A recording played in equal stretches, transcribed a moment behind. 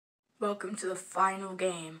Welcome to the final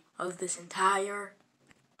game of this entire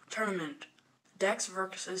tournament. Dex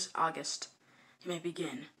versus August. You may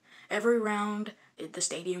begin. Every round, the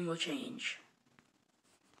stadium will change.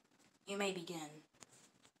 You may begin.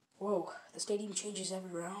 Whoa, the stadium changes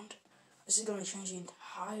every round? This is going to change the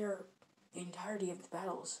entirety of the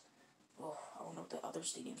battles. Whoa, I don't know what the other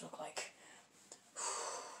stadiums look like.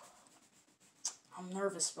 I'm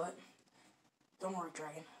nervous, but don't worry,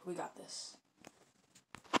 Dragon. We got this.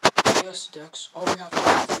 Yes, Dex. All we have to do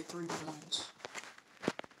is get 3 points.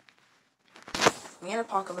 Me and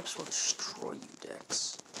Apocalypse will destroy you,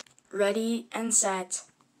 Dex. Ready and set.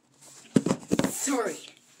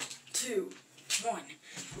 3, 2, 1.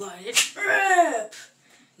 Let it rip!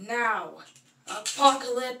 Now,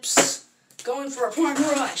 Apocalypse going for a point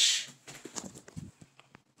rush.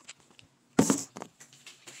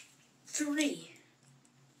 3,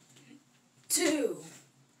 2,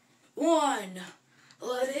 1.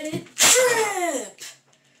 Let it rip!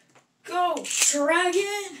 Go,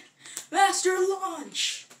 Dragon! Master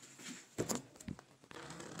launch!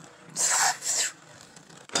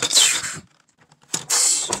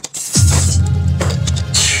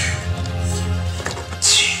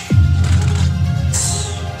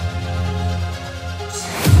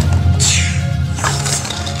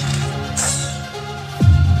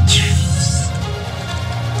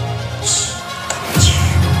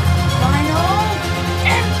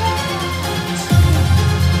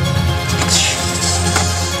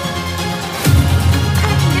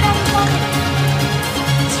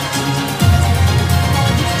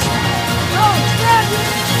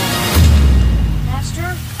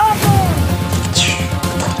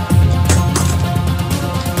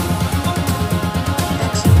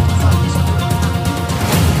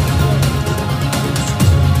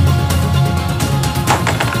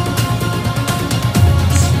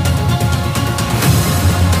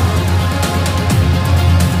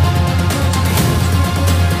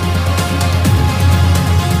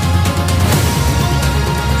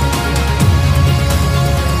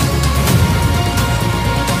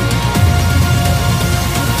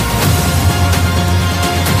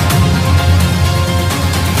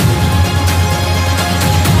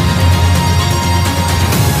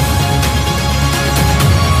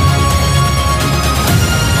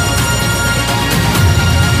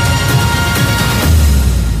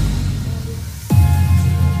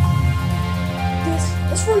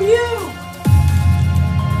 For you!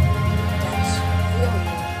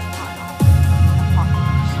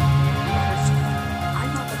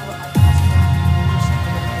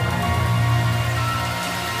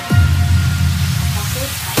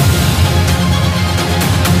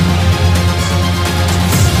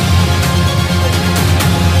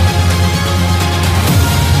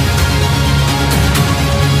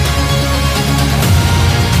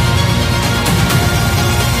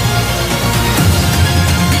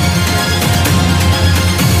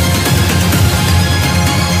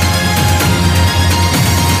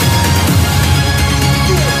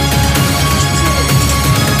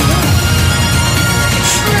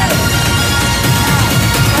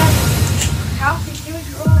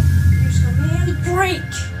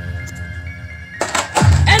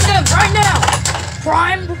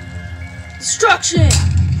 Prime destruction!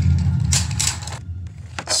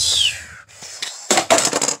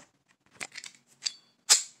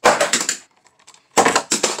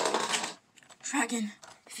 Dragon,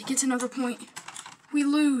 if he gets another point, we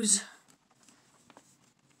lose.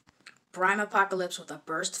 Prime Apocalypse with a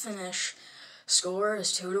burst finish. Score is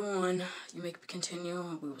 2-1. You may continue,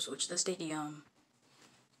 and we will switch the stadium.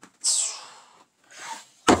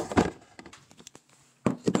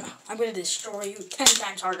 I'm going to destroy you 10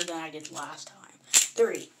 times harder than I did last time.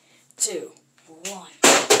 3, 2, 1.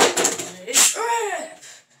 Rip!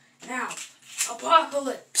 Now,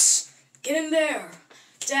 Apocalypse. Get in there.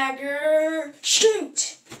 Dagger,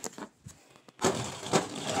 shoot!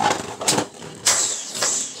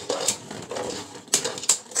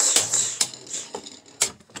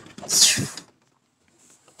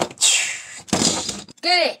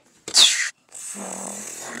 Get it!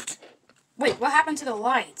 Wait, what happened to the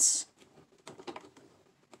lights?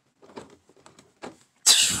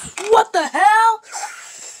 What the hell?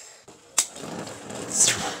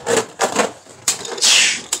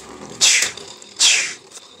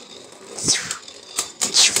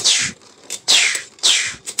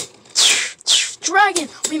 Dragon,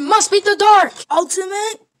 we must beat the dark!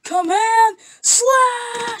 Ultimate command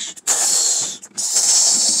slash!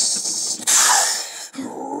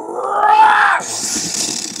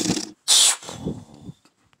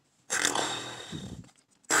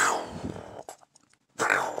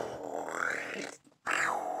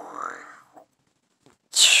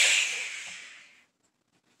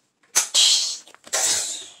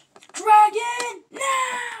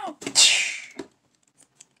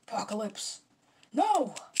 Apocalypse.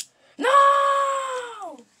 No!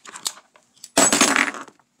 No!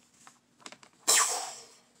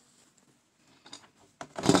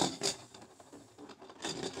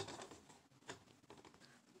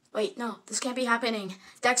 Wait, no, this can't be happening.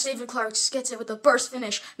 Dex David Clark gets it with a burst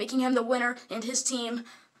finish, making him the winner and his team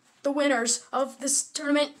the winners of this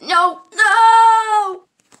tournament. No! No!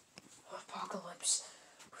 Apocalypse.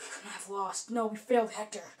 We couldn't have lost. No, we failed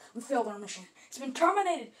Hector. We failed our mission. It's been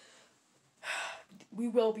terminated. We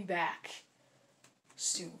will be back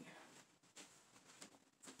soon.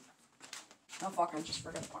 Oh fuck, I just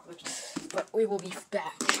forgot Apocalypse. But we will be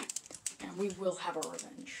back. And we will have our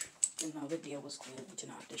revenge. Even though the deal was clear, we did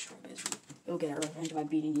not destroy Israel. We'll get our revenge by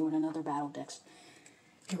beating you in another battle, Dex.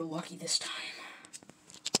 You were lucky this time.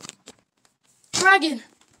 Dragon!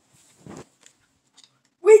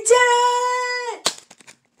 We did it!